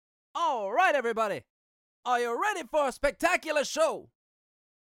All right, everybody. Are you ready for a spectacular show?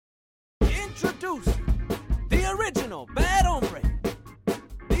 Introducing the original Bad Hombre,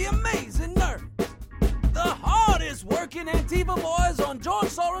 the amazing nerd, the hardest working Antifa boys on George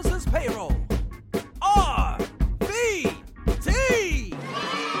Soros's payroll, RVT!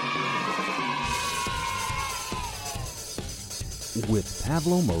 With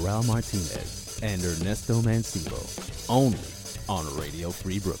Pablo Morel Martinez and Ernesto Mancibo, only on Radio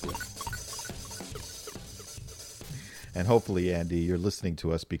Free Brooklyn. And hopefully, Andy, you're listening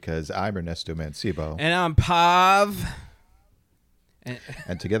to us because I'm Ernesto Mancibo. And I'm Pav.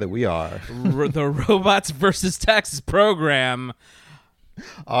 And together we are the Robots versus Taxes program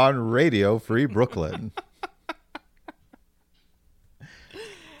on Radio Free Brooklyn.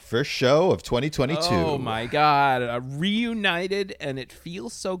 First show of 2022. Oh, my God. Reunited, and it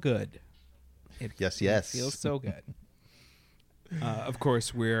feels so good. Yes. It feels so good. Of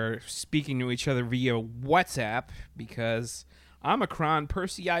course, we're speaking to each other via WhatsApp because Omicron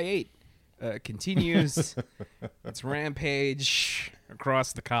Percy I-8 continues its rampage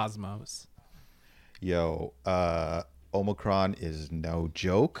across the cosmos. Yo, Omicron is no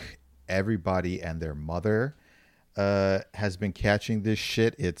joke. Everybody and their mother has been catching this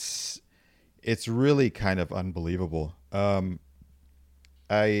shit. It's really kind of unbelievable. I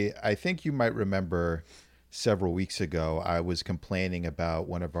think you might remember several weeks ago, I was complaining about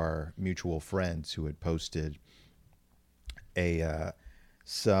one of our mutual friends who had posted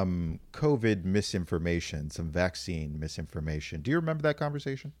some COVID misinformation, some vaccine misinformation. Do you remember that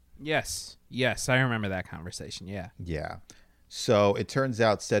conversation? Yes, I remember that conversation, yeah. Yeah. So it turns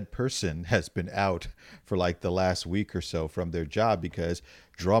out said person has been out for like the last week or so from their job because,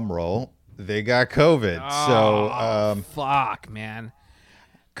 drum roll, they got COVID. Fuck, man.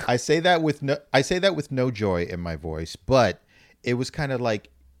 I say that with no joy in my voice, but it was kind of like,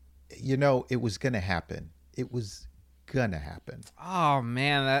 it was gonna happen. It was gonna happen. Oh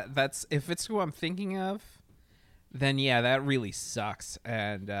man, that's if it's who I'm thinking of, then yeah, that really sucks.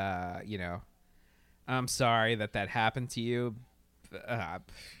 And I'm sorry that happened to you. But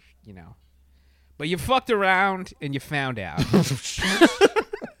you fucked around and you found out.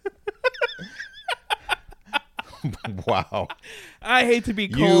 Wow. I hate to be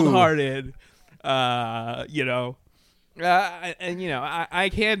cold-hearted, I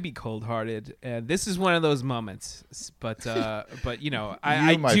can be cold-hearted, and this is one of those moments. But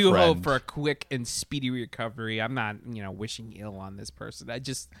I do hope for a quick and speedy recovery. I'm not, wishing ill on this person. I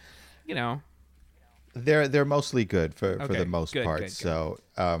just, they're mostly good for the most part. Good.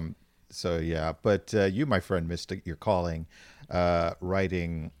 So yeah. But you, my friend, missed your calling.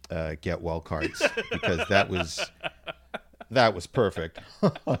 Writing get well cards because that was perfect.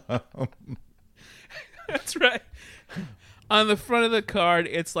 That's right. On the front of the card,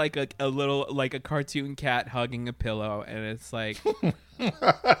 it's like a little like a cartoon cat hugging a pillow, and it's like,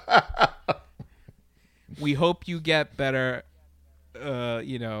 we hope you get better,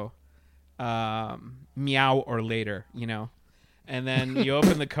 meow or later, and then you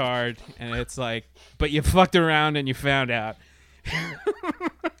open the card and it's like, but you fucked around and you found out.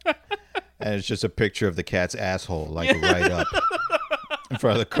 And it's just a picture of the cat's asshole, like right up in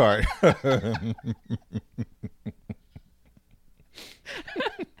front of the card.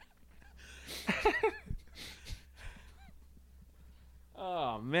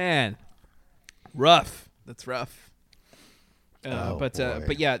 Oh man, rough. That's rough.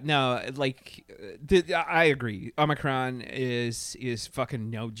 But yeah, no, like I agree. Omicron is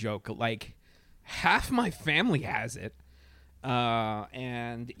fucking no joke. Like half my family has it.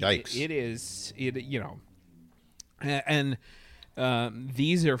 And Yikes.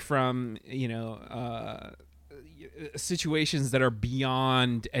 these are from, situations that are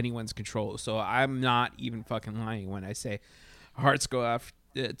beyond anyone's control. So I'm not even fucking lying when I say hearts go off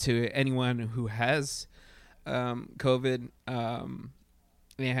to anyone who has COVID,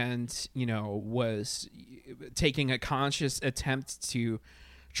 and, was taking a conscious attempt to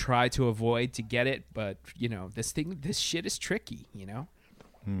try to avoid to get it, but this shit is tricky.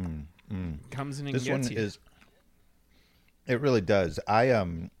 Comes in and this gets one you. It really does.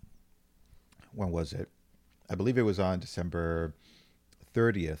 When was it? I believe it was on December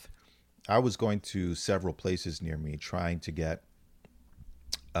 30th. I was going to several places near me trying to get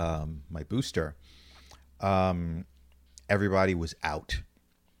my booster. Everybody was out.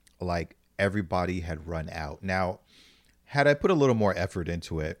 Like everybody had run out. Now, had I put a little more effort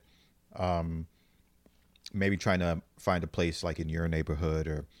into it, maybe trying to find a place like in your neighborhood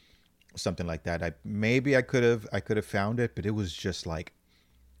or something like that, I could have found it, but it was just like,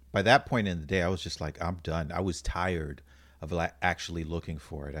 by that point in the day, I was just like, I'm done. I was tired actually looking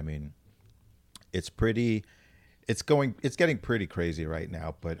for it. I mean, it's getting pretty crazy right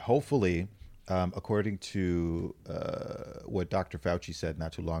now, but hopefully, according to what Dr. Fauci said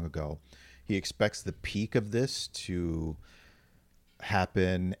not too long ago, he expects the peak of this to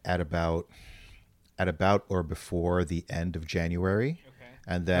happen at about or before the end of January. Okay.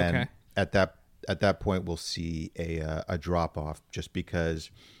 And then Okay. at that point we'll see a drop off, just because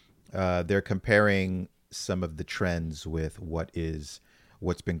they're comparing some of the trends with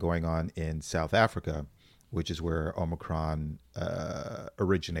what's been going on in South Africa, which is where Omicron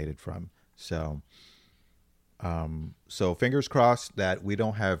originated from. So fingers crossed that we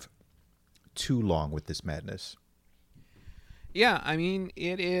don't have too long with this madness. Yeah, I mean,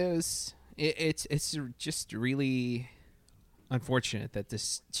 it's just really unfortunate that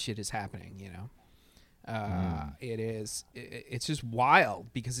this shit is happening, you know. It's just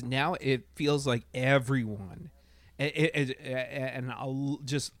wild, because now it feels like everyone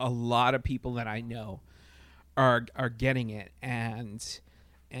just a lot of people that I know are getting it, and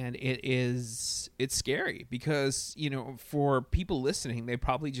it's scary, because, you know, for people listening, they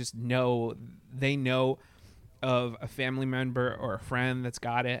probably just know of a family member or a friend that's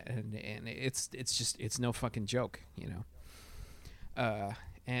got it, and it's no fucking joke, you know.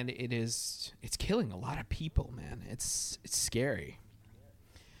 And it's killing a lot of people, man. It's scary.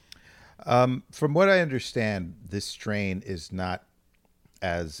 From what I understand, this strain is not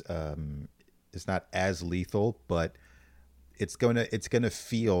as lethal, but it's gonna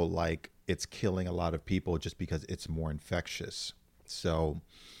feel like it's killing a lot of people just because it's more infectious. So,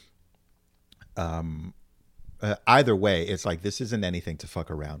 either way, it's like, this isn't anything to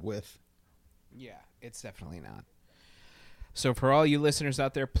fuck around with. Yeah, it's definitely not. So for all you listeners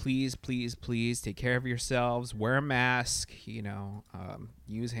out there, please, please, please take care of yourselves. Wear a mask. You know,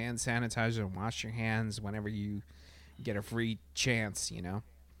 use hand sanitizer and wash your hands whenever you get a free chance. You know,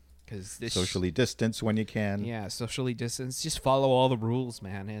 because this Socially distance when you can. Yeah, socially distance. Just follow all the rules,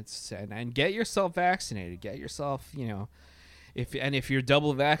 man. And get yourself vaccinated. Get yourself, you know, if you're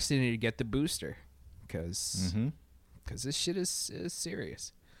double vaccinated, get the booster, because this shit is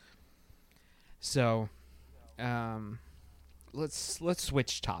serious. So, let's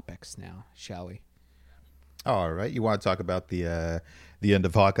switch topics now, shall we? All right, you want to talk about the end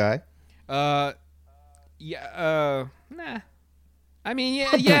of Hawkeye? Nah. I mean,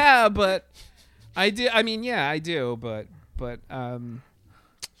 yeah, but I do. I mean, yeah, I do, but you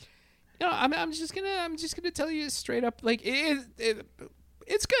know, I'm just gonna tell you straight up, like, it's good.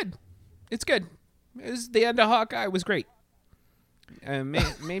 It's good. The end of Hawkeye was great.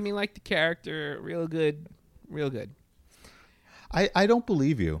 Made me like the character real good. I don't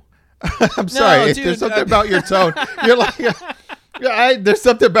believe you. I'm sorry. Dude, There's something about your tone. You're like, there's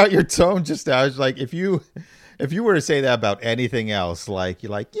something about your tone just now. It's like, if you were to say that about anything else, like,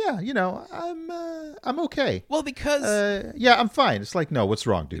 you're like, yeah, you know, I'm okay. Well, because yeah, I'm fine. It's like, no, what's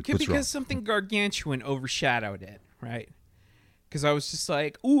wrong, dude? What's because wrong? something gargantuan overshadowed it, right? Because I was just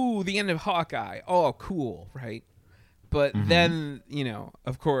like, ooh, the end of Hawkeye. Oh, cool, right? But then, you know,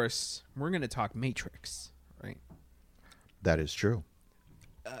 of course, we're going to talk Matrix, right? That is true.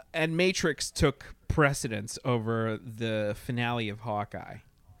 And Matrix took precedence over the finale of Hawkeye.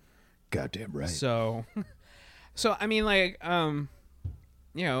 Goddamn right. So I mean, like, you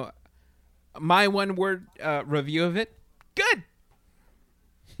know, my one word review of it, good.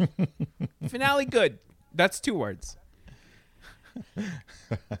 Finale, good. That's 2 words.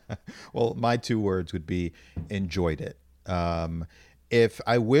 Well, my 2 words would be enjoyed it. If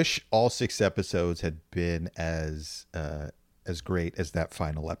I wish all 6 episodes had been as great as that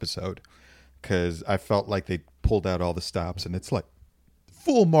final episode, because I felt like they pulled out all the stops, and it's like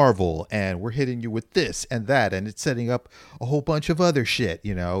full Marvel, and we're hitting you with this and that, and it's setting up a whole bunch of other shit.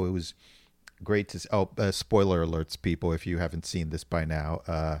 You know, it was great to. Spoiler alerts, people, if you haven't seen this by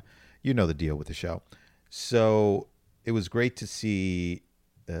now, you know the deal with the show. So it was great to see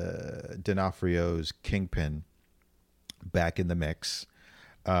D'Onofrio's Kingpin back in the mix.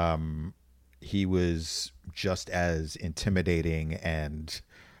 He was just as intimidating and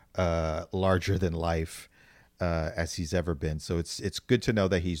larger than life as he's ever been. So it's good to know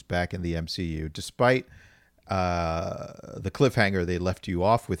that he's back in the MCU, despite the cliffhanger they left you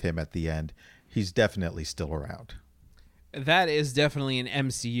off with him at the end. He's definitely still around. That is definitely an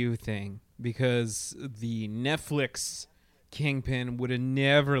MCU thing, because the Netflix Kingpin would have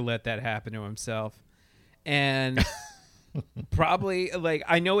never let that happen to himself. And probably, like,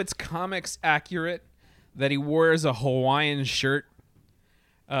 I know it's comics accurate that he wears a Hawaiian shirt.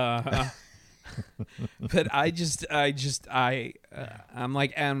 But I'm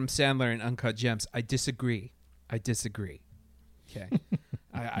like Adam Sandler in Uncut Gems. I disagree. Okay.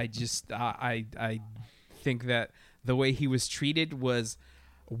 I think that the way he was treated was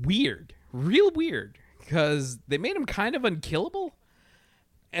weird, real weird, because they made him kind of unkillable,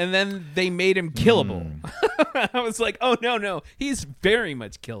 and then they made him killable. I was like, oh no, he's very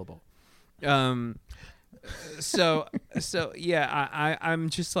much killable. So yeah, I'm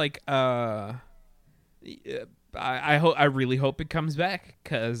just like, I really hope it comes back,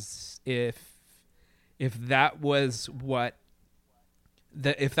 because if that was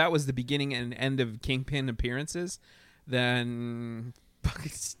if that was the beginning and end of Kingpin appearances, then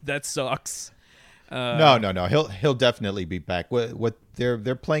that sucks. No. He'll definitely be back. What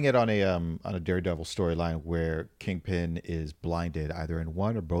they're playing it on a Daredevil storyline where Kingpin is blinded either in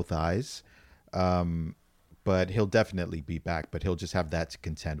one or both eyes. But he'll definitely be back, but he'll just have that to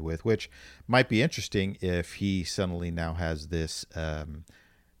contend with, which might be interesting if he suddenly now has this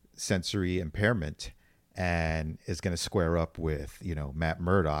sensory impairment and is going to square up with, Matt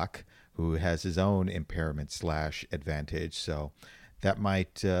Murdock, who has his own impairment / advantage. So that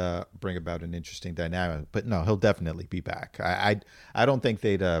might bring about an interesting dynamic. But no, he'll definitely be back. I don't think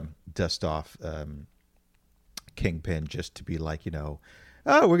they'd dust off Kingpin just to be like, oh,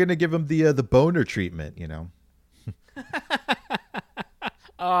 we're going to give him the boner treatment,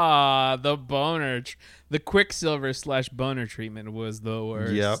 The boner, the Quicksilver / boner treatment was the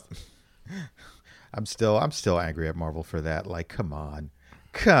worst. Yep. I'm still angry at Marvel for that. Like, come on.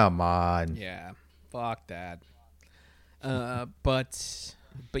 Yeah, fuck that. But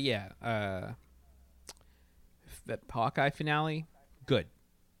yeah, that Hawkeye finale, good.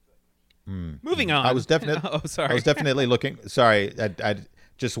 Moving on. I was definitely. Oh, sorry. I was definitely looking. Sorry, I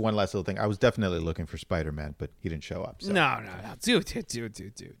just one last little thing. I was definitely looking for Spider-Man, but he didn't show up. So. No, dude,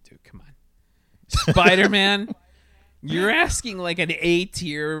 come on, Spider-Man. You're asking like an A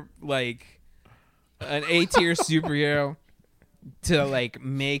tier superhero to like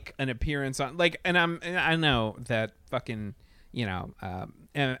make an appearance on and I know that fucking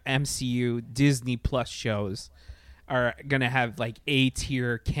MCU Disney Plus shows are gonna have like A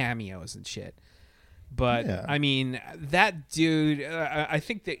tier cameos and shit, but yeah. I mean that dude, I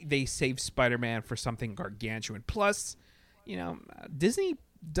think that they saved Spider-Man for something gargantuan. Plus, Disney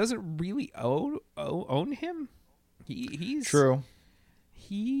doesn't really own him. He's true.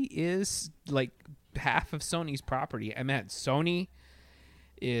 He is like half of Sony's property. I mean, Sony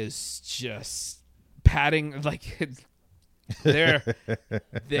is just patting like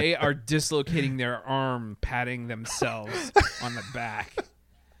they are dislocating their arm, patting themselves on the back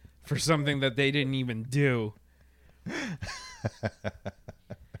for something that they didn't even do.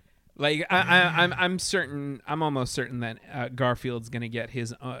 Like I'm certain, I'm almost certain that Garfield's gonna get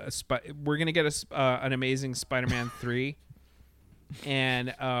his. We're gonna get an Amazing Spider-Man 3,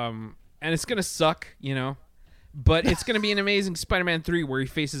 and it's gonna suck, but it's gonna be an Amazing Spider-Man 3 where he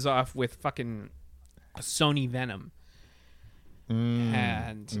faces off with fucking Sony Venom,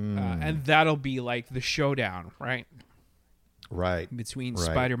 and that'll be like the showdown, right? Right. Between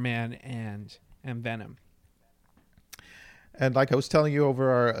Spider-Man and Venom. And like I was telling you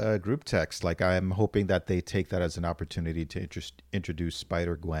over our group text, like I'm hoping that they take that as an opportunity to introduce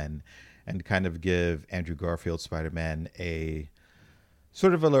Spider-Gwen and kind of give Andrew Garfield Spider-Man a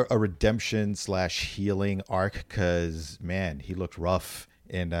sort of a redemption / healing arc, because man, he looked rough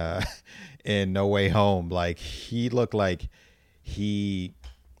in No Way Home. Like he looked like he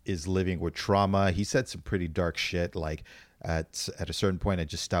is living with trauma. He said some pretty dark shit. Like at a certain point, I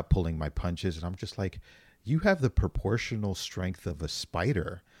just stopped pulling my punches, and I'm just like, you have the proportional strength of a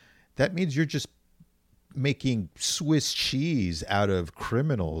spider. That means you're just making Swiss cheese out of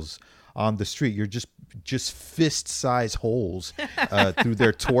criminals on the street. You're just fist-size holes through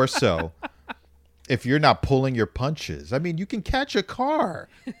their torso. If you're not pulling your punches, I mean, you can catch a car.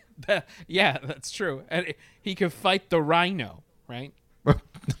 Yeah, that's true. And he could fight the rhino, right?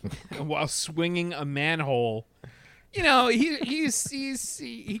 While swinging a manhole. He's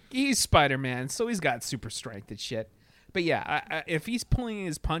Spider-Man, so he's got super strength and shit. But yeah, if he's pulling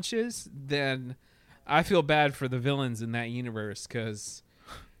his punches, then I feel bad for the villains in that universe, because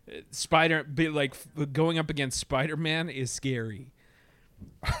going up against Spider-Man is scary.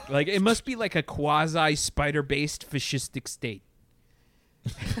 Like it must be like a quasi spider-based fascistic state.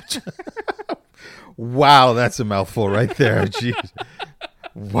 Wow, that's a mouthful right there. Jeez.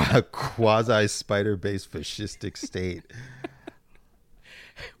 Wow, quasi spider-based fascistic state.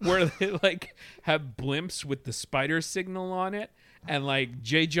 Where they like have blimps with the spider signal on it, and like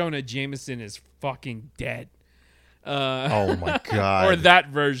J. Jonah Jameson is fucking dead. Oh my god. Or that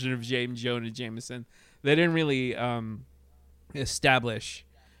version of J. Jonah Jameson. They didn't really establish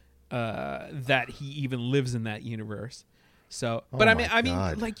that he even lives in that universe. So, Oh but I my mean,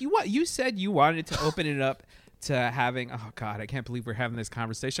 God. like you said you wanted to open it up to having. Oh God, I can't believe we're having this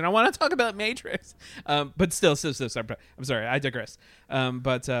conversation. I want to talk about Matrix, but still, I'm sorry, I digress.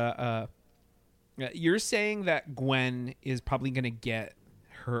 You're saying that Gwen is probably going to get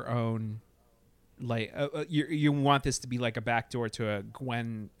her own, like, you want this to be like a backdoor to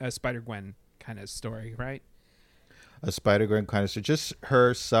a Spider-Gwen kind of story, right? A Spider-Gwen kind of, so just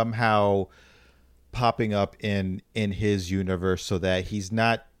her somehow popping up in his universe so that he's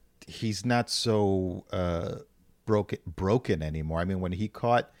not so broken anymore. I mean, when he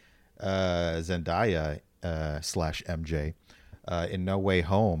caught Zendaya slash MJ in No Way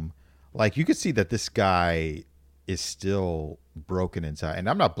Home, like, you could see that this guy is still broken inside, and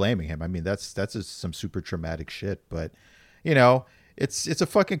I'm not blaming him. I mean, that's some super traumatic shit, but you know, it's a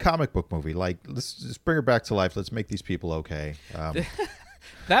fucking comic book movie. Like, let's just bring her back to life. Let's make these people okay.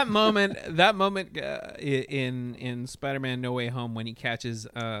 That moment in Spider-Man No Way Home when he catches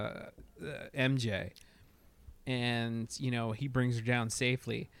MJ, and you know he brings her down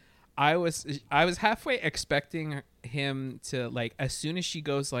safely. I was halfway expecting him to, like, as soon as she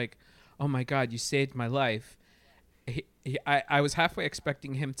goes like, "Oh my God, you saved my life," I was halfway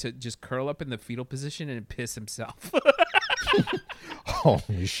expecting him to just curl up in the fetal position and piss himself.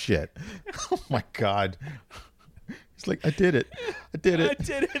 Holy shit! Oh my God! He's like, I did it. I did it.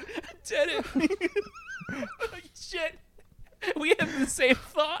 Shit. We have the same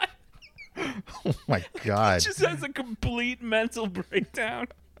thought. Oh my God. He just has a complete mental breakdown.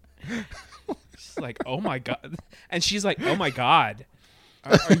 She's like, oh my God. And she's like, oh my God.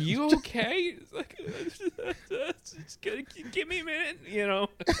 Are you okay? It's like, just give me a minute, you know.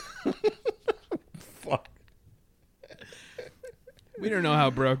 Fuck. We don't know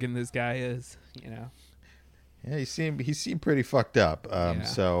how broken this guy is, you know. Yeah, he seemed pretty fucked up. Yeah.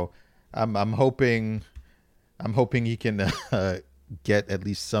 So I'm hoping he can get at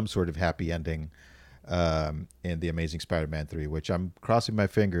least some sort of happy ending in The Amazing Spider-Man 3, which I'm crossing my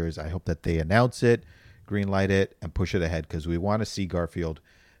fingers. I hope that they announce it, greenlight it, and push it ahead, because we want to see Garfield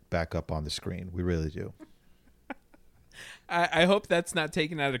back up on the screen. We really do. I hope that's not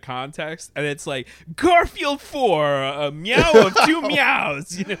taken out of context, and it's like Garfield 4, a meow of two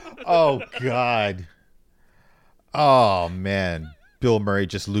meows. You know? Oh God. Oh man. Bill Murray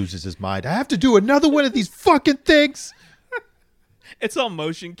just loses his mind. I have to do another one of these fucking things. It's all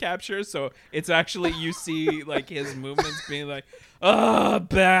motion capture, so it's actually, you see like his movements being like, "Oh,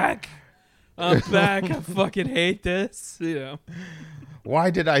 back. I'm back. I fucking hate this." You know. Why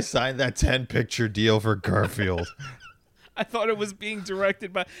did I sign that 10-picture deal for Garfield? I thought it was being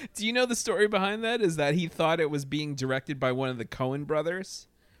directed by. Do you know the story behind that? Is that he thought it was being directed by one of the Coen brothers.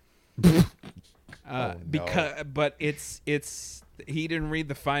 No. But it's he didn't read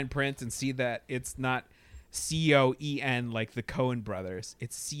the fine print and see that it's not Coen like the Coen brothers.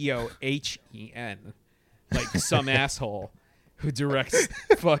 It's Cohen, like some asshole who directs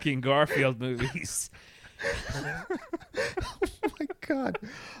fucking Garfield movies. Oh my God.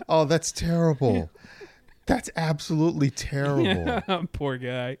 Oh, that's terrible. That's absolutely terrible. Yeah, poor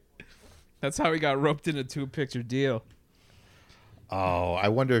guy. That's how he got roped in a 2-picture deal. Oh, I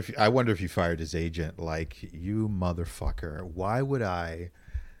wonder if he fired his agent. Like, you motherfucker. Why would I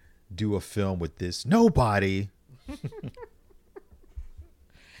do a film with this nobody?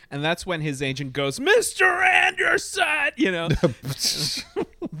 And that's when his agent goes, "Mr. Anderson," you know.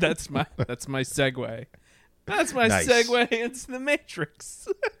 That's my segue. That's my Nice. segue into the Matrix.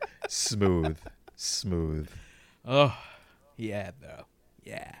 Smooth. Oh, yeah, though.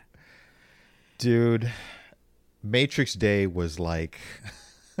 Yeah. Dude, Matrix Day was like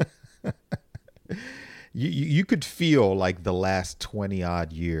you could feel like the last 20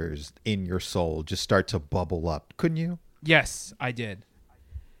 odd years in your soul just start to bubble up, couldn't you? Yes, I did.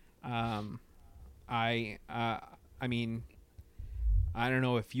 I mean, I don't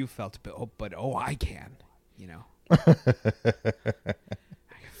know if you felt it, but I can, you know. I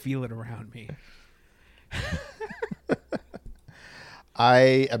can feel it around me.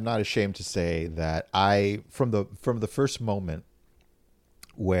 I am not ashamed to say that from the first moment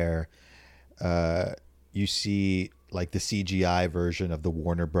where you see like the CGI version of the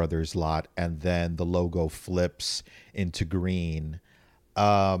Warner Brothers lot and then the logo flips into green,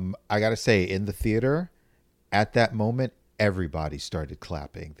 I gotta say, in the theater at that moment, everybody started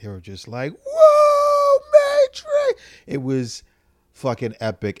clapping. They were just like, "Whoa, Matrix!" It was fucking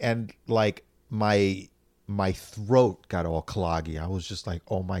epic, and like my throat got all cloggy. I was just like,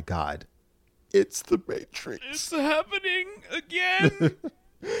 "Oh my God, it's the Matrix! It's happening again."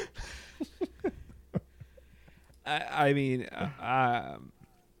 I mean,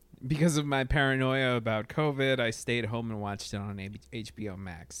 because of my paranoia about COVID, I stayed home and watched it on HBO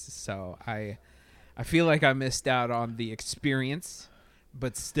Max. So I feel like I missed out on the experience,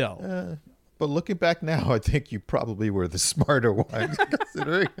 but still. But looking back now, I think you probably were the smarter one,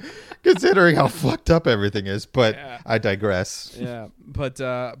 considering how fucked up everything is. But Yeah. I digress. Yeah, but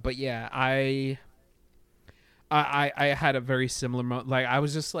yeah, I had a very similar like I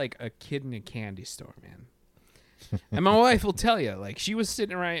was just like a kid in a candy store, man. And my wife will tell you, like, she was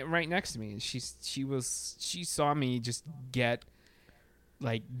sitting right next to me, and she saw me just get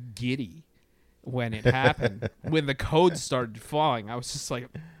like giddy when it happened. When the code started falling, I was just like,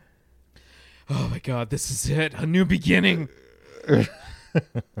 oh my God, this is it, a new beginning. And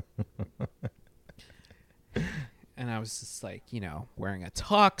I was just like, wearing a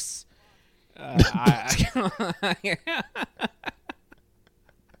tux. I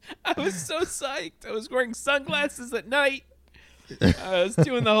was so psyched. I was wearing sunglasses at night. I was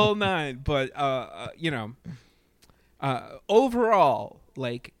doing the whole nine. But, overall,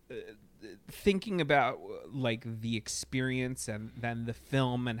 like, thinking about, like, the experience and then the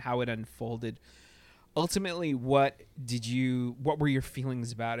film and how it unfolded, ultimately, what were your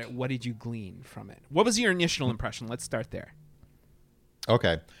feelings about it? What did you glean from it? What was your initial impression? Let's start there.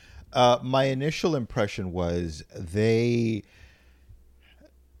 Okay. My initial impression was they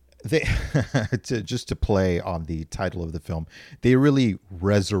just to play on the title of the film, they really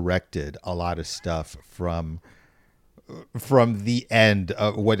resurrected a lot of stuff from the end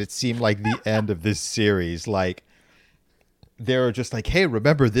of what it seemed like the end of this series. Like, they were just like, hey,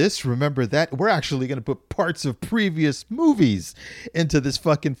 remember this, remember that, we're actually going to put parts of previous movies into this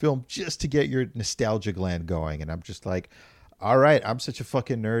fucking film just to get your nostalgia gland going. And I'm just like, all right, I'm such a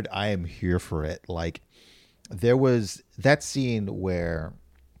fucking nerd, I am here for it. Like, there was that scene where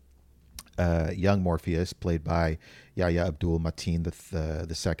young Morpheus, played by Yahya Abdul-Mateen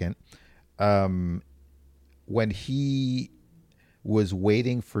the second, when he was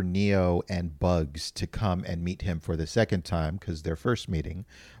waiting for Neo and Bugs to come and meet him for the second time, because their first meeting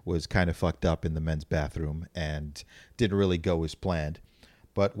was kind of fucked up in the men's bathroom and didn't really go as planned.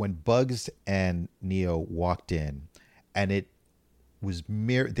 But when Bugs and Neo walked in, and it was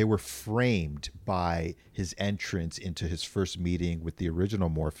they were framed by his entrance into his first meeting with the original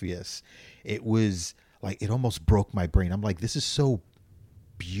Morpheus. It was like, it almost broke my brain. I'm like, this is so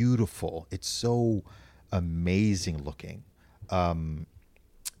beautiful. It's so amazing looking. And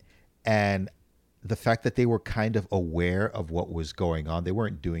the fact that they were kind of aware of what was going on, they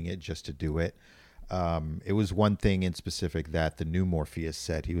weren't doing it just to do it. It was one thing in specific that the new Morpheus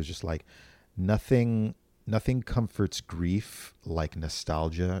said. He was just like, nothing comforts grief like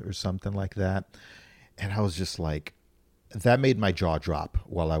nostalgia, or something like that. And I was just like, that made my jaw drop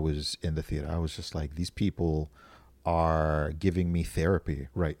while I was in the theater. I was just like, these people are giving me therapy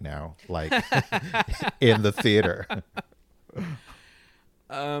right now, like in the theater.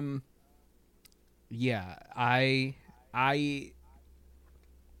 Yeah, I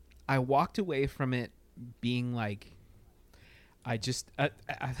walked away from it being like, I feel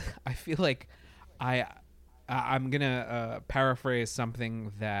like I'm gonna paraphrase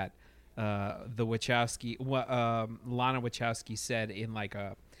something that Lana Wachowski said in like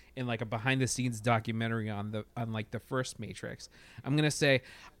a behind the scenes documentary on like the first Matrix. I'm gonna say,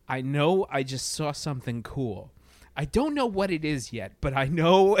 I know I just saw something cool. I don't know what it is yet, but I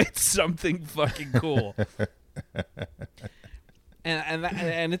know it's something fucking cool.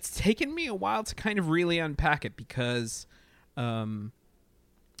 and it's taken me a while to kind of really unpack it, because I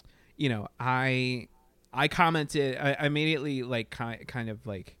commented, I immediately like kind of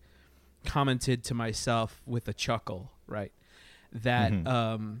like commented to myself with a chuckle, right, that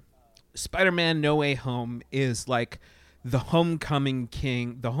Spider-Man No Way Home is like the homecoming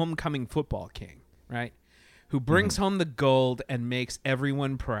king, the homecoming football king, right, who brings home the gold and makes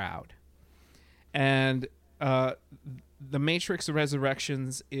everyone proud. And The Matrix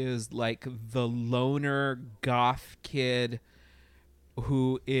Resurrections is like the loner goth kid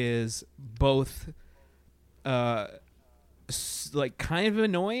who is both like kind of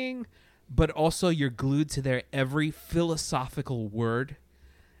annoying, but also you're glued to their every philosophical word,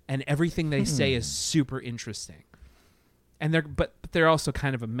 and everything they say is super interesting. And they're also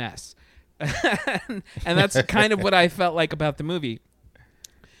kind of a mess. And that's kind of what I felt like about the movie,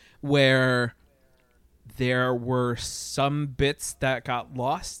 where there were some bits that got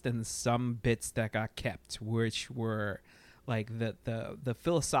lost and some bits that got kept, which were like the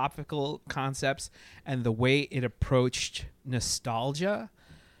philosophical concepts, and the way it approached nostalgia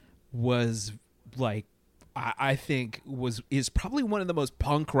was like, I think is probably one of the most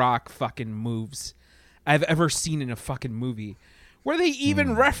punk rock fucking moves I've ever seen in a fucking movie, where they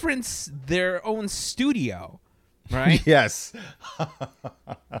even reference their own studio, right? Yes.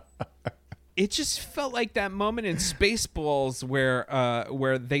 It just felt like that moment in Spaceballs where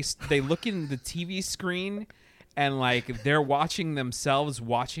they look in the TV screen and like they're watching themselves,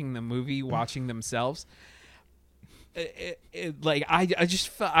 watching the movie, watching themselves. I just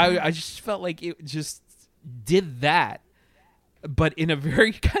felt like it just did that, but in a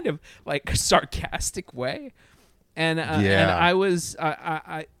very kind of like sarcastic way. And I was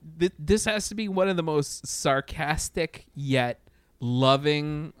this has to be one of the most sarcastic yet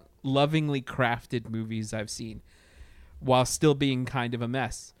lovingly crafted movies I've seen, while still being kind of a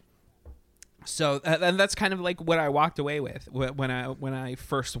mess. So and that's kind of like what I walked away with when I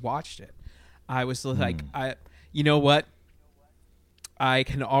first watched it. I was like, you know what? I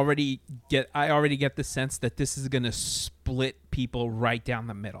already get the sense that this is gonna split people right down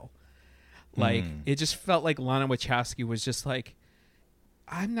the middle. Like it just felt like Lana Wachowski was just like,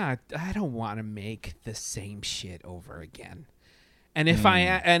 I don't want to make the same shit over again. And if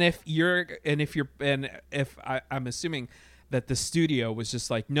I'm assuming that the studio was just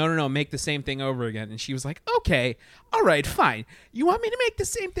like, no, make the same thing over again. And she was like, okay, all right, fine. You want me to make the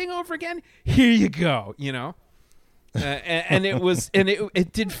same thing over again? Here you go, you know? And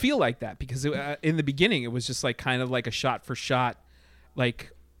it did feel like that because in the beginning, it was just like kind of like a shot for shot,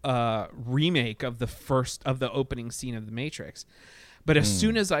 like remake of the opening scene of The Matrix. But as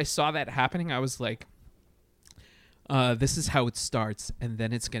soon as I saw that happening, I was like, this is how it starts, and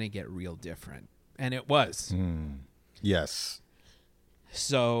then it's going to get real different. And it was. Yes.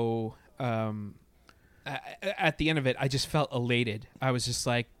 So at the end of it, I just felt elated. I was just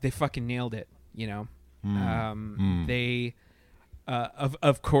like, they fucking nailed it, you know? They,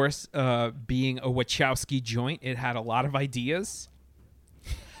 of course, being a Wachowski joint, it had a lot of ideas,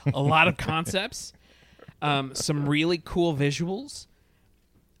 a lot of concepts, some really cool visuals.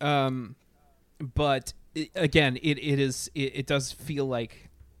 But it does feel like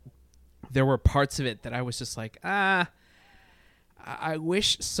there were parts of it that I was just like, I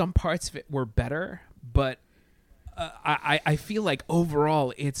wish some parts of it were better, but I feel like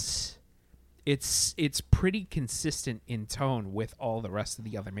overall it's pretty consistent in tone with all the rest of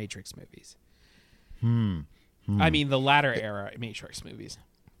the other Matrix movies. I mean, the latter era Matrix movies,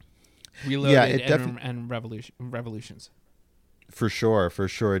 Reloaded and Revolutions. For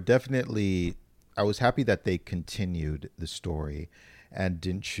sure. Definitely, I was happy that they continued the story and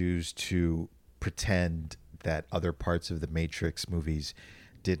didn't choose to pretend that other parts of the Matrix movies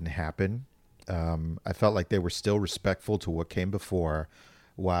didn't happen. I felt like they were still respectful to what came before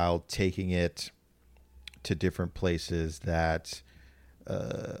while taking it to different places that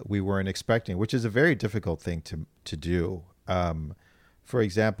we weren't expecting, which is a very difficult thing to do. For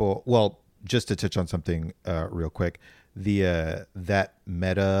example, well, just to touch on something real quick, that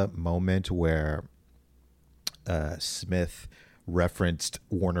meta moment where Smith referenced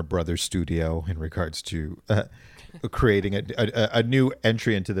Warner Brothers Studio in regards to creating a new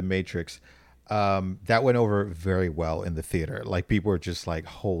entry into the Matrix, that went over very well in the theater. Like, people were just like,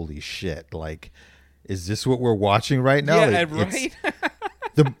 holy shit, like, is this what we're watching right now? Yeah, right.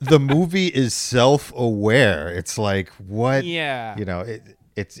 The movie is self-aware. It's like, what? Yeah, you know,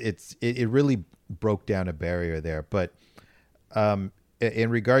 it really broke down a barrier there. But in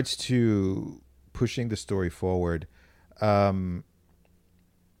regards to pushing the story forward, the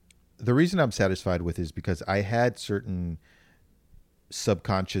reason I'm satisfied with it is because I had certain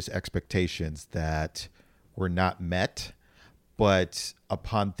subconscious expectations that were not met, but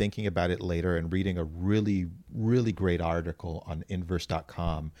upon thinking about it later and reading a really, really great article on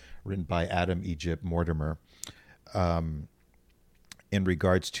Inverse.com written by Adam Egypt Mortimer, in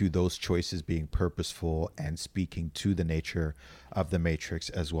regards to those choices being purposeful and speaking to the nature of the Matrix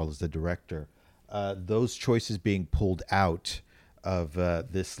as well as the director, those choices being pulled out of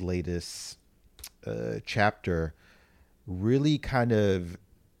this latest chapter really kind of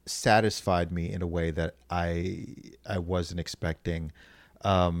satisfied me in a way that I wasn't expecting.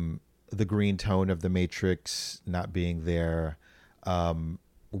 The green tone of the Matrix not being there.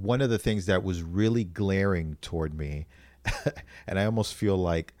 One of the things that was really glaring toward me, and I almost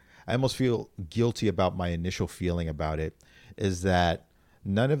feel guilty about my initial feeling about it, is that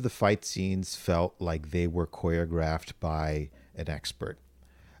none of the fight scenes felt like they were choreographed by an expert.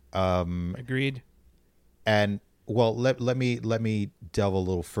 Agreed. And well, let me delve a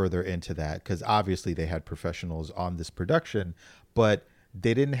little further into that, because obviously they had professionals on this production, but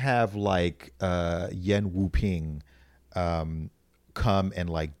they didn't have like Yen Wu-ping come and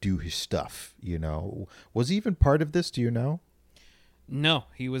like do his stuff, you know. Was he even part of this? Do you know? No,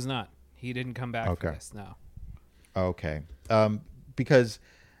 he was not. He didn't come back for this. No. Okay. Because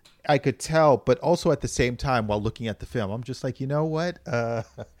I could tell, but also at the same time, while looking at the film, I'm just like, you know what?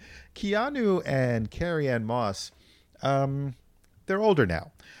 Keanu and Carrie Ann Moss, they're older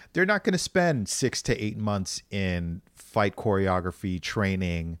now. They're not going to spend 6 to 8 months in fight choreography,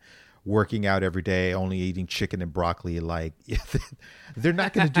 training, working out every day, only eating chicken and broccoli. Like, they're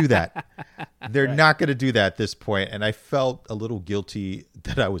not going to do that. They're not going to do that at this point. And I felt a little guilty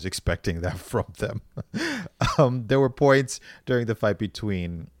that I was expecting that from them. There were points during the fight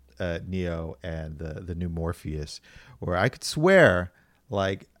between Neo and the new Morpheus where I could swear,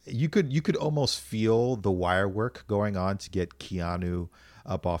 like, you could almost feel the wire work going on to get Keanu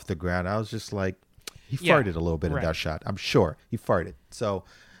up off the ground. I was just like, he farted a little bit in that shot. I'm sure he farted. So,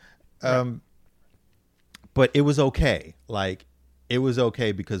 but it was okay. Like, it was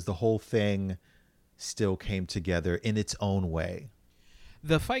okay because the whole thing still came together in its own way.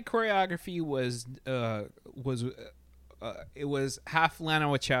 The fight choreography was it was half Lana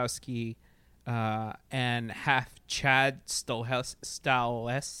Wachowski and half Chad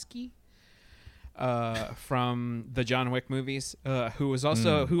Stahelski from the John Wick movies, who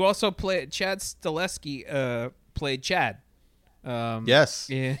also played Chad Stahelski played Chad. Yes.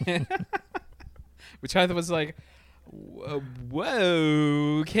 Yeah. Which I thought was like,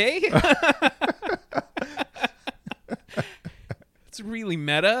 whoa, okay. It's really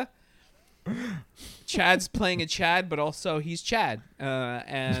meta. Chad's playing a Chad, but also he's Chad.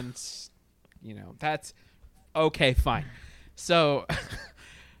 And, that's okay, fine. So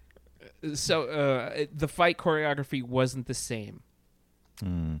the fight choreography wasn't the same.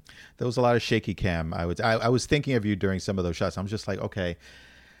 There was a lot of shaky cam. I was thinking of you during some of those shots. I'm just like, okay,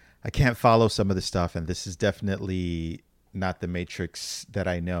 I can't follow some of the stuff, and this is definitely not the Matrix that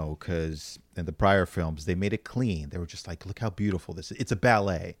I know, because in the prior films they made it clean. They were just like, look how beautiful this is. It's a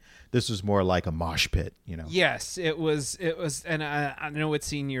ballet. This was more like a mosh pit, Yes, it was, and I know what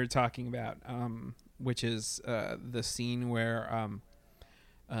scene you're talking about, which is the scene where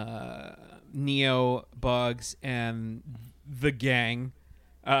Neo, Bugs, and the gang,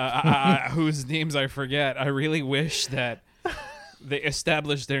 whose names I forget. I really wish that they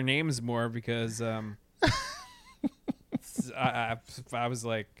established their names more, because I was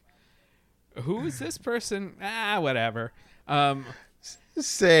like, who is this person? Whatever.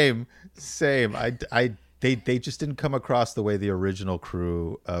 Same. They just didn't come across the way the original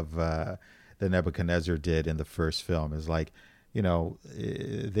crew of the Nebuchadnezzar did in the first film. It's like,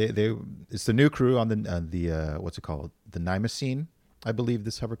 it's the new crew on the what's it called? The Nimacine, I believe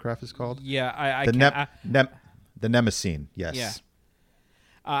this hovercraft is called. Yeah, the Nemesine. Yes. Yeah.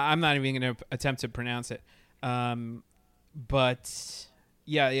 I'm not even going to attempt to pronounce it. But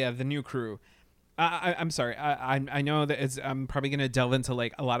yeah, the new crew. I'm sorry. I know that I'm probably going to delve into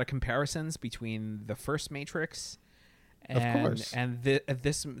like a lot of comparisons between the first Matrix and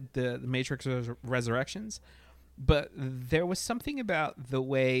the Matrix Resurrections. But there was something about the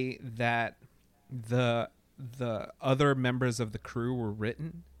way that the other members of the crew were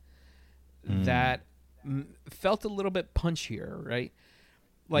written that felt a little bit punchier, right?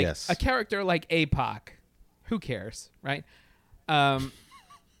 Like a character like APOC, who cares, right?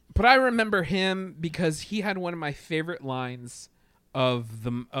 But I remember him because he had one of my favorite lines of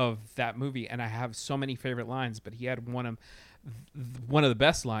that movie, and I have so many favorite lines, but he had one of the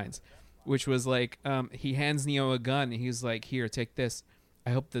best lines, which was like, he hands Neo a gun, and he's like, "Here, take this.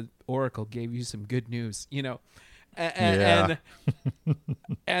 I hope the Oracle gave you some good news,"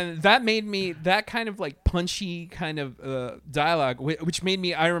 And that made me, that kind of like punchy kind of dialogue, which made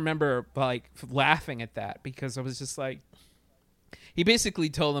me, I remember like laughing at that, because I was just like, he basically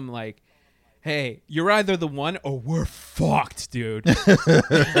told him like, "Hey, you're either the one or we're fucked, dude."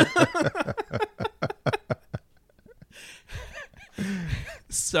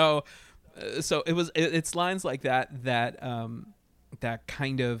 So it's lines like that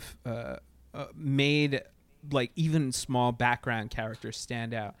kind of made like even small background characters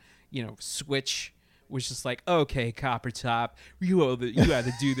stand out. Switch was just like, "Okay, Copper Top, you had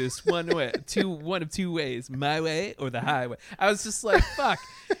to do this one of two ways, my way or the highway." I was just like, fuck.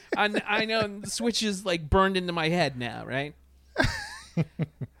 I know Switch is like burned into my head now, right?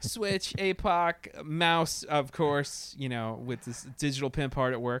 Switch, APOC, Mouse, of course, with this digital pimp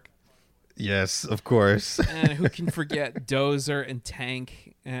hard at work. Yes, of course. And who can forget Dozer and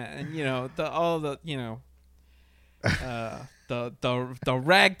Tank, and the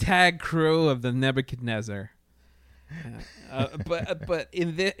ragtag crew of the Nebuchadnezzar. But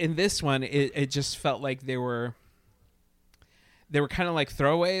in this one, it just felt like they were kind of like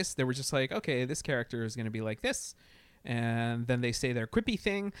throwaways. They were just like, okay, this character is going to be like this, and then they say their quippy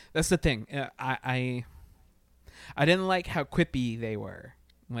thing. That's the thing. I didn't like how quippy they were.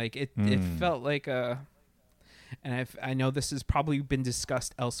 Like it felt like and I know this has probably been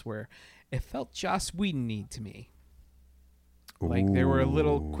discussed elsewhere. It felt Joss Whedon-y to me. Like they were a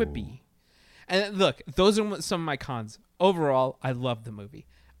little quippy. And look, those are some of my cons. Overall, I love the movie.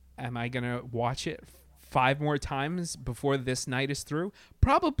 Am I going to watch it 5 more times before this night is through?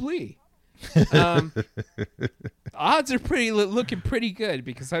 Probably. Odds are looking pretty good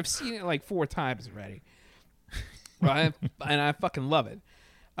because I've seen it like 4 times already. And I fucking love it.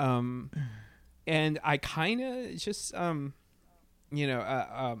 And I kind of just,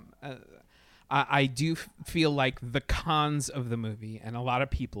 I do feel like the cons of the movie, and a lot of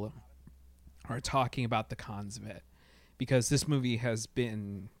people are talking about the cons of it, because this movie has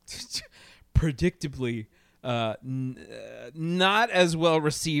been predictably not as well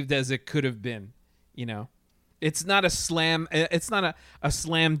received as it could have been. You know, it's not a slam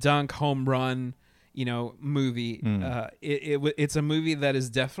dunk home run, movie. It's a movie that is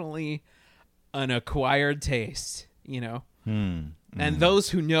definitely an acquired taste, and those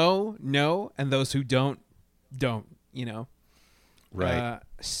who know, and those who don't, Right.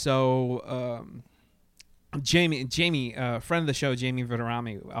 Jamie, friend of the show, Jamie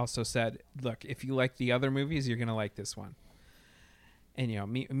Vitarami, also said, look, if you like the other movies, you're going to like this one. And,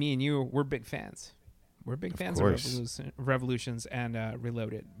 me and you, we're big fans. We're big fans of Revolutions and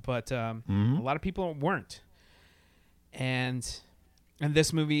Reloaded. But a lot of people weren't. And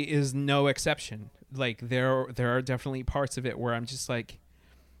this movie is no exception. Like, there are definitely parts of it where I'm just like,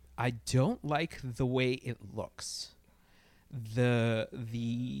 I don't like the way it looks. The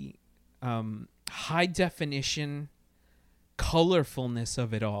high definition colorfulness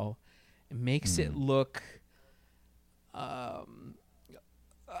of it all, it makes it look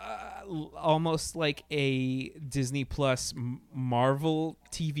almost like a Disney Plus Marvel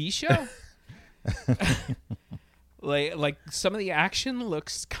TV show. like some of the action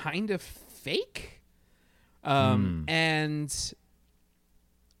looks kind of fake, and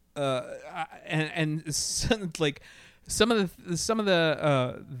like some of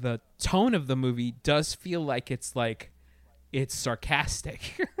the tone of the movie does feel like it's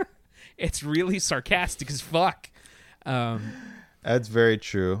sarcastic. It's really sarcastic as fuck. That's very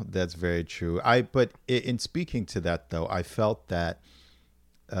true. But in speaking to that, though, I felt that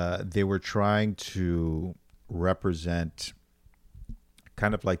they were trying to represent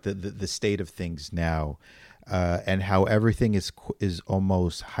kind of like the state of things now, and how everything is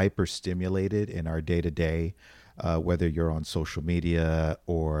almost hyper stimulated in our day to day, whether you're on social media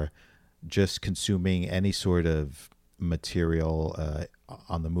or just consuming any sort of material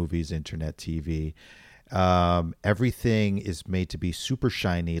on the movies, internet, TV. Everything is made to be super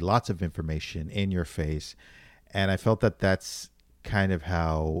shiny, lots of information in your face. And I felt that that's kind of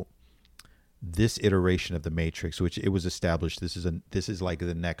how this iteration of the Matrix, which it was established, this is like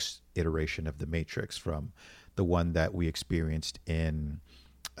the next iteration of the Matrix from the one that we experienced in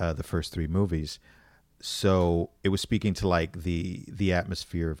the first 3 movies. So it was speaking to like the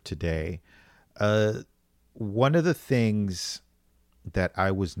atmosphere of today. One of the things that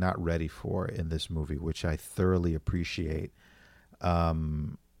I was not ready for in this movie, which I thoroughly appreciate, I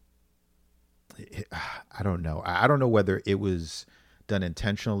don't know. I don't know whether it was done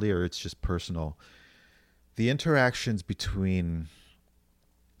intentionally or it's just personal. The interactions between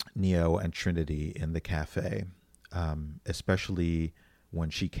Neo and Trinity in the cafe, especially when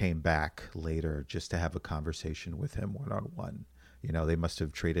she came back later just to have a conversation with him one-on-one. They must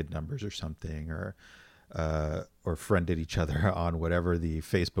have traded numbers or something, or friended each other on whatever the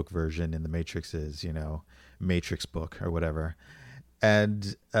Facebook version in the Matrix is, Matrix book or whatever.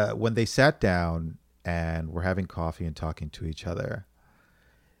 And when they sat down and were having coffee and talking to each other,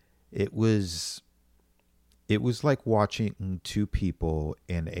 it was like watching 2 people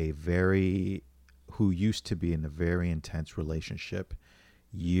who used to be in a very intense relationship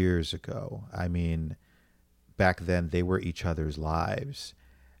years ago. I mean, back then they were each other's lives,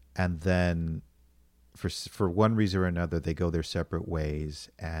 and then for one reason or another, they go their separate ways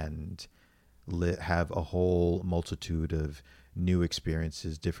and have a whole multitude of new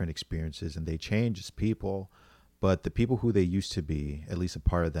experiences, different experiences, and they change as people. But the people who they used to be, at least a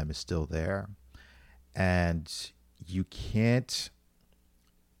part of them, is still there. And you can't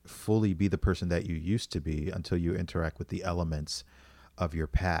fully be the person that you used to be until you interact with the elements of your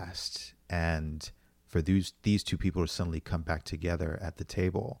past. And for these 2 people to suddenly come back together at the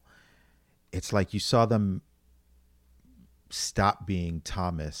table, it's like you saw them stop being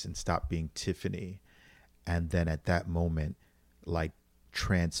Thomas and stop being Tiffany, and then at that moment, like,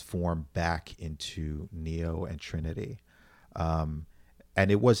 transform back into Neo and Trinity.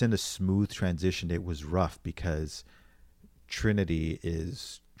 And it wasn't a smooth transition. It was rough because Trinity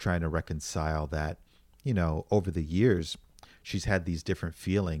is trying to reconcile that, over the years, she's had these different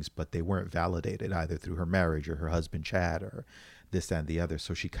feelings, but they weren't validated either through her marriage or her husband, Chad, or this, that, and the other.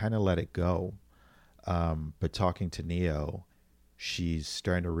 So she kind of let it go. But talking to Neo, she's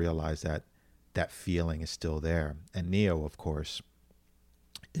starting to realize that that feeling is still there. And Neo, of course,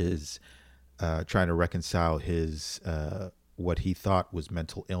 is trying to reconcile his what he thought was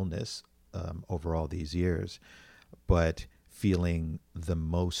mental illness over all these years, but feeling the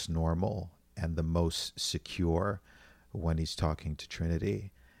most normal and the most secure when he's talking to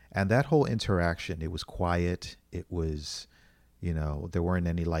Trinity. And that whole interaction, it was quiet. It was, there weren't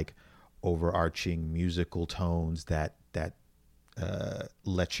any like overarching musical tones that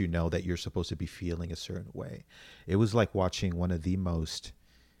let you know that you're supposed to be feeling a certain way. It was like watching one of the most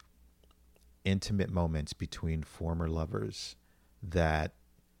intimate moments between former lovers that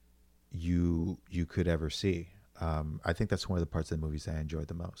you could ever see. I think that's one of the parts of the movies I enjoyed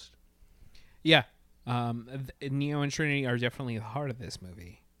the most. Yeah. Neo and Trinity are definitely the heart of this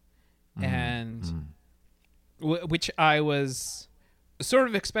movie. And which I was sort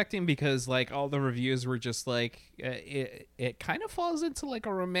of expecting, because like all the reviews were just like it kind of falls into like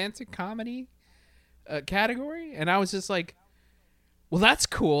a romantic comedy category, and I was just like, well, that's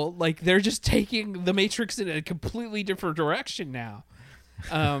cool. Like they're just taking the Matrix in a completely different direction now.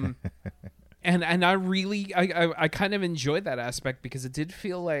 And I really I kind of enjoyed that aspect, because it did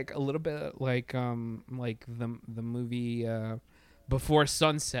feel like a little bit like the movie Before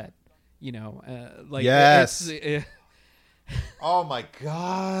Sunset, like yes. Oh my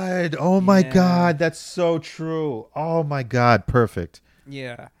God. Oh my God. That's so true. Oh my God. Perfect.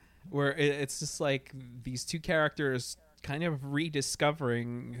 Yeah. Where it's just like these two characters kind of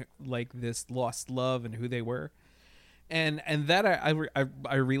rediscovering like this lost love and who they were. And that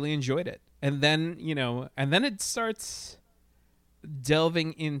I really enjoyed it. And then, and then it starts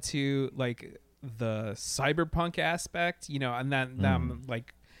delving into like the cyberpunk aspect, and then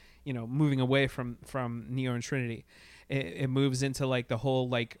like, moving away from Neo and Trinity. It moves into like the whole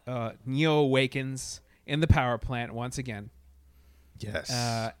like Neo awakens in the power plant once again. Yes.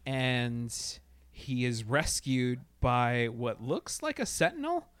 And he is rescued by what looks like a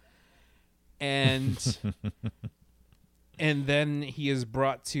sentinel. And and then he is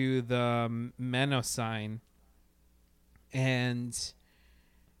brought to the Menosine. And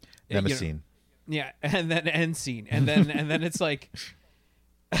Mnemosyne. Yeah, and then end scene. And then it's like,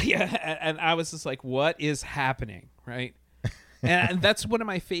 yeah, and I was just like, what is happening, right? And that's one of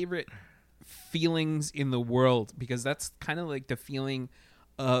my favorite feelings in the world, because that's kind of like the feeling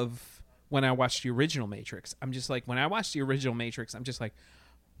of when I watched the original Matrix. I'm just like, when I watched the original Matrix, I'm just like,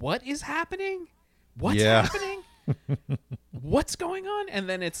 what is happening? What's happening? What's going on? And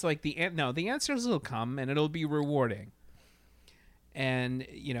then it's like the answers will come, and it'll be rewarding. And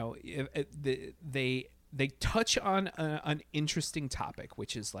they touch on an interesting topic,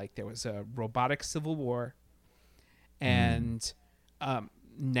 which is like there was a robotic civil war, and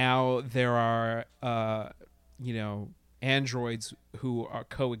now there are androids who are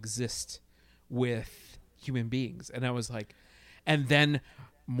coexist with human beings. And I was like, and then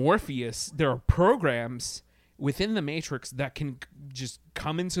Morpheus, there are programs within the Matrix that can just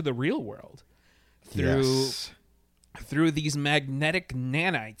come into the real world through these magnetic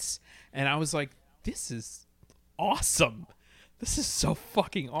nanites. And I was like, this is awesome. This is so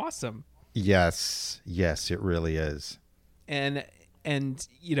fucking awesome. Yes, it really is. And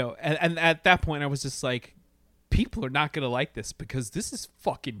at that point I was just like, people are not going to like this, because this is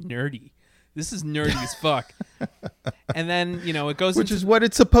fucking nerdy. This is nerdy as fuck. And then, it goes Which is what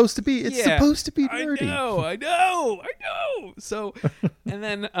it's supposed to be. It's supposed to be nerdy. I know. So, and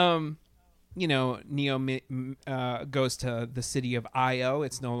then, Neo goes to the city of Io.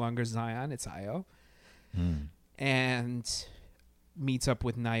 It's no longer Zion. It's Io. And meets up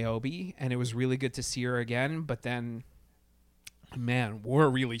with Niobe. And it was really good to see her again. But then, man, war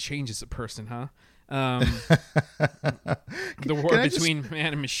really changes a person, huh? The war between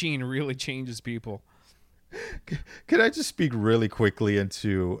man and machine really changes people. Can I just speak really quickly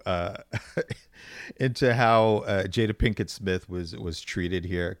into how Jada Pinkett Smith was treated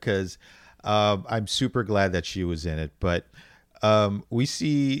here? Because I'm super glad that she was in it, but we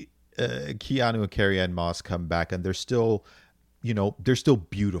see Keanu and Carrie-Anne Moss come back, and they're still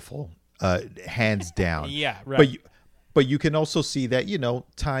beautiful, hands down. Yeah, right. But you can also see that,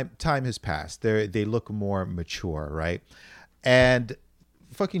 time has passed. They look more mature, right? And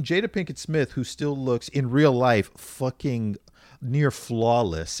fucking Jada Pinkett Smith, who still looks in real life fucking near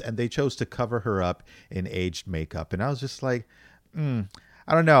flawless, and they chose to cover her up in aged makeup. And I was just like,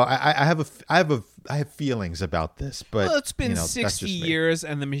 I don't know. I have feelings about this, but Well, it's been that's 60 just me. years,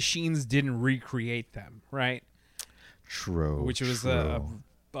 and the machines didn't recreate them, right? True. Which was true.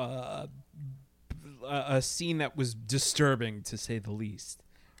 a scene that was disturbing, to say the least.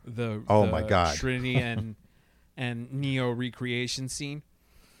 Oh the my God. Trinity and Neo recreation scene.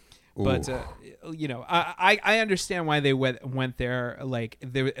 But I understand why they went there. Like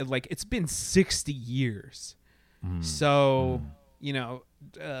it's been 60 years, so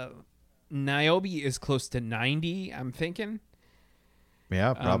Niobe is close to 90. I'm thinking.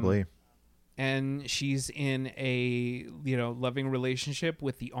 Yeah, probably. And she's in a loving relationship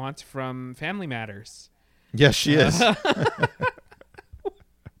with the aunt from Family Matters, Yes, she is.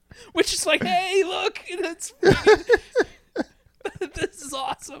 which is like, hey, look, that's this is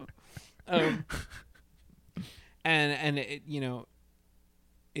awesome. And it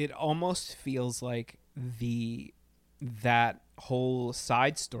it almost feels like that whole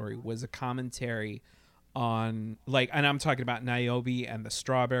side story was a commentary on, like, and I'm talking about Niobe and the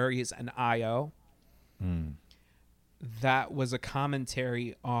strawberries and Io. That was a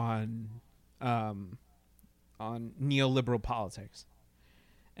commentary on neoliberal politics.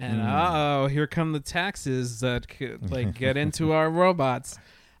 And here come the taxes that could get into our robots.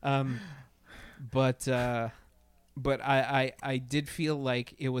 But I did feel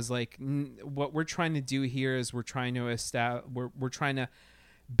like it was like what we're trying to do here is we're trying to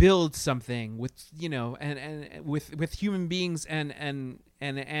build something with and with human beings and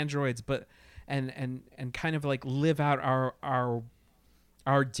androids, but and kind of like live out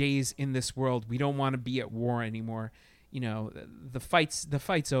our days in this world. We don't want to be at war anymore. The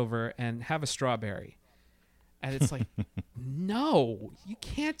fight's over, and have a strawberry. And it's like, no, you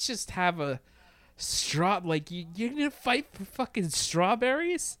can't just have a you're gonna fight for fucking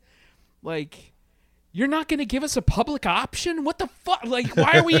strawberries? Like, you're not gonna give us a public option? What the fuck? Like,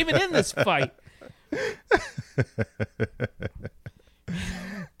 why are we even in this fight?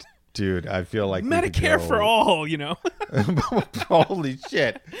 Dude, I feel like Medicare for all, Holy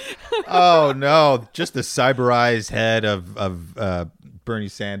shit. Oh, no. Just the cyberized head of Bernie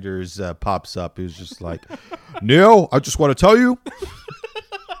Sanders pops up. He was just like, Neil, I just want to tell you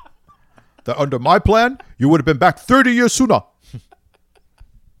that under my plan, you would have been back 30 years sooner.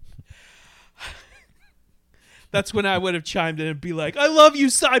 That's when I would have chimed in and be like, I love you,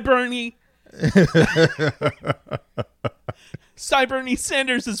 Bernie. Bernie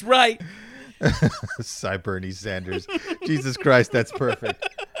Sanders is right. Bernie Sanders. Jesus Christ, that's perfect.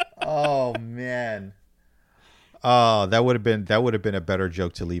 Oh, man. Oh, that would have been a better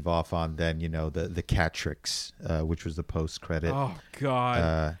joke to leave off on than the Catrix, which was the post credit. Oh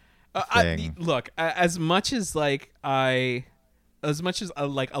God! Thing. Look, as much as like a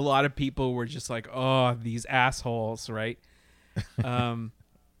lot of people were just like, oh, these assholes, right?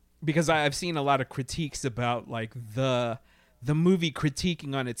 Because I've seen a lot of critiques about like the movie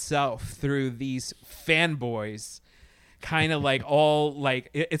critiquing on itself through these fanboys. Kind of like all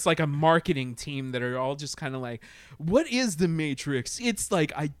like it's like a marketing team that are all just kind of like, what is the Matrix? It's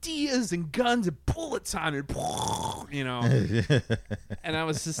like ideas and guns and bullets on it, And I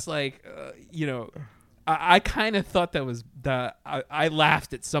was just like, I kind of thought that was I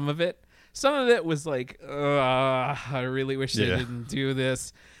laughed at some of it. Some of it was like, I really wish they didn't do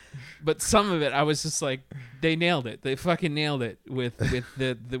this. But some of it, I was just like, they nailed it. They fucking nailed it with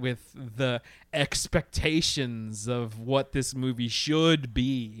the expectations of what this movie should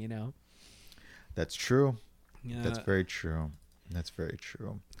be. That's true. Yeah. That's very true. That's very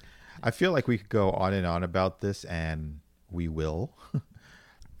true. I feel like we could go on and on about this, and we will.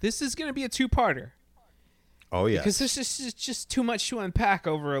 This is going to be a two-parter. Oh yeah, because this is just too much to unpack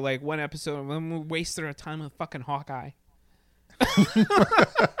over like one episode. We're wasting our time with fucking Hawkeye.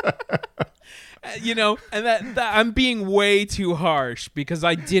 And that I'm being way too harsh because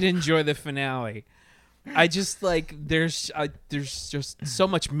I did enjoy the finale. I just like there's just so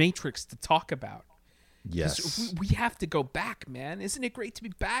much Matrix to talk about. Yes, we have to go back, man. Isn't it great to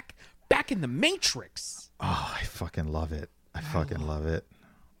be back in the Matrix? Oh, I fucking love it. I fucking love it.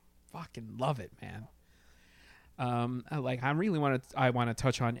 Fucking love it, man. I want to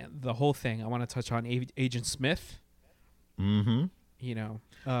touch on the whole thing. I want to touch on Agent Smith. Mm-hmm.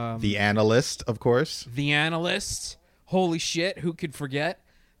 The analyst, of course. The analyst. Holy shit! Who could forget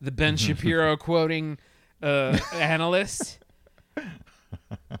the Ben Shapiro quoting analyst?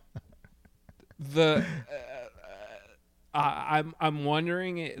 I'm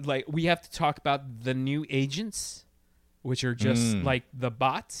wondering, like, we have to talk about the new agents, which are just like the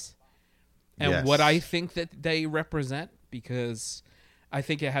bots, and what I think that they represent, because I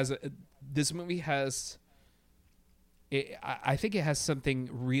think it has this movie has I think it has something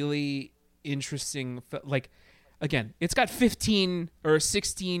really interesting. Like, again, it's got 15 or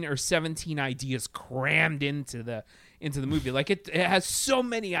 16 or 17 ideas crammed into the movie. Like it has so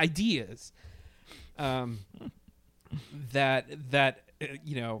many ideas that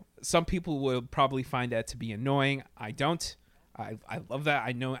some people will probably find that to be annoying. I don't. I love that.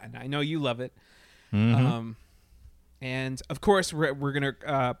 I know you love it. Mm-hmm. And of course, we're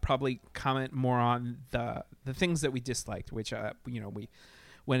gonna probably comment more on the things that we disliked, which we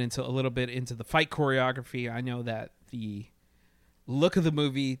went into a little bit into the fight choreography. I know that the look of the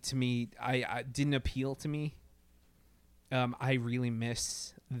movie to me, I didn't appeal to me. I really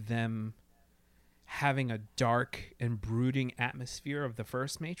miss them having a dark and brooding atmosphere of the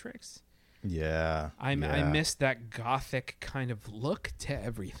first Matrix. Yeah. I miss that gothic kind of look to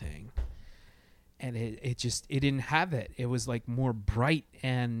everything. And it didn't have it. It was like more bright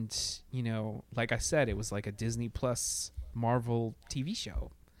and, like I said, it was like a Disney Plus Marvel TV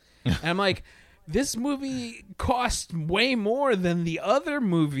show. And I'm like, this movie cost way more than the other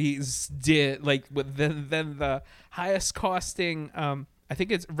movies did, like than the highest costing. I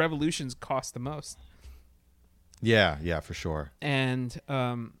think it's Revolutions cost the most. Yeah, for sure. And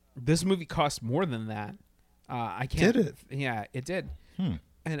this movie cost more than that. I can't. Did it? Yeah, it did.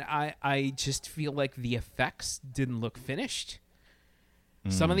 And I just feel like the effects didn't look finished.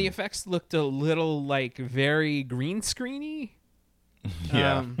 Some of the effects looked a little like very green screeny.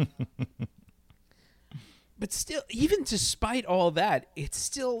 Yeah. But still, even despite all that, it's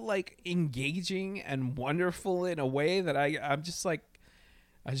still like engaging and wonderful in a way that I'm just like,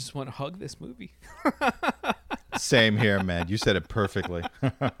 I just want to hug this movie. Same here, man. You said it perfectly.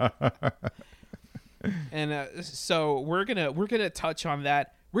 And so we're gonna touch on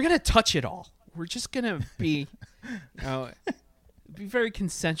that. We're gonna touch it all. We're just gonna be, be very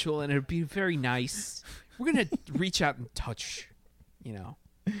consensual, and it'll be very nice. We're gonna reach out and touch,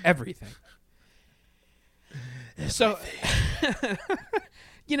 everything. So,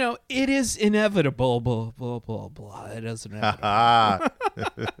 it is inevitable. Blah blah blah blah. It is inevitable.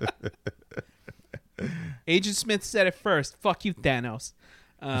 Agent Smith said it first. Fuck you, Thanos.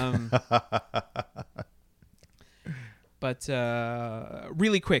 But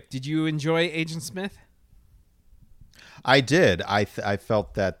really quick, did you enjoy Agent Smith? I did. I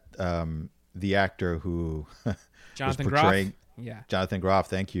felt that the actor who Jonathan was portraying Groff? Yeah. Jonathan Groff,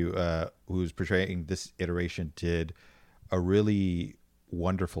 thank you, who's portraying this iteration, did a really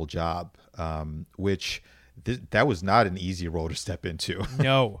wonderful job, which that was not an easy role to step into.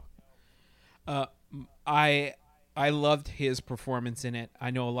 No. I loved his performance in it.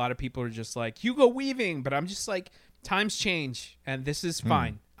 I know a lot of people are just like, Hugo Weaving, but I'm just like, times change, and this is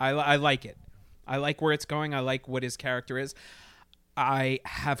fine. I like it. I like where it's going. I like what his character is. I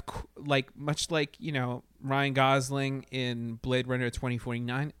have, much like, Ryan Gosling in Blade Runner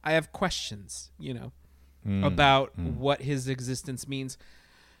 2049, I have questions, about what his existence means.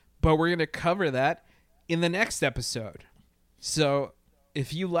 But we're going to cover that in the next episode. So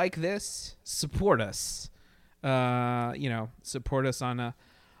if you like this, support us. Support us on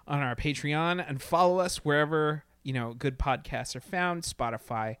our Patreon, and follow us wherever, good podcasts are found.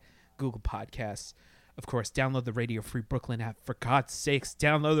 Spotify, Google Podcasts. Of course, download the Radio Free Brooklyn app. For God's sakes,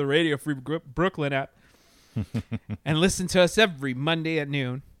 download the Radio Free Brooklyn app. And listen to us every Monday at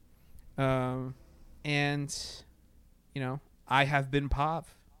noon. I have been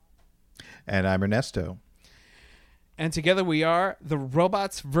Pav. And I'm Ernesto. And together we are the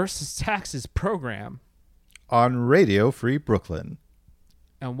Robots versus Taxes program on Radio Free Brooklyn.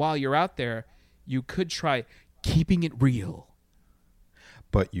 And while you're out there, you could try keeping it real.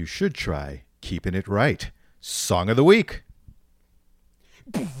 But you should try keeping it right. Song of the week.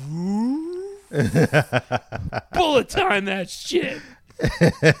 Bullet time that shit.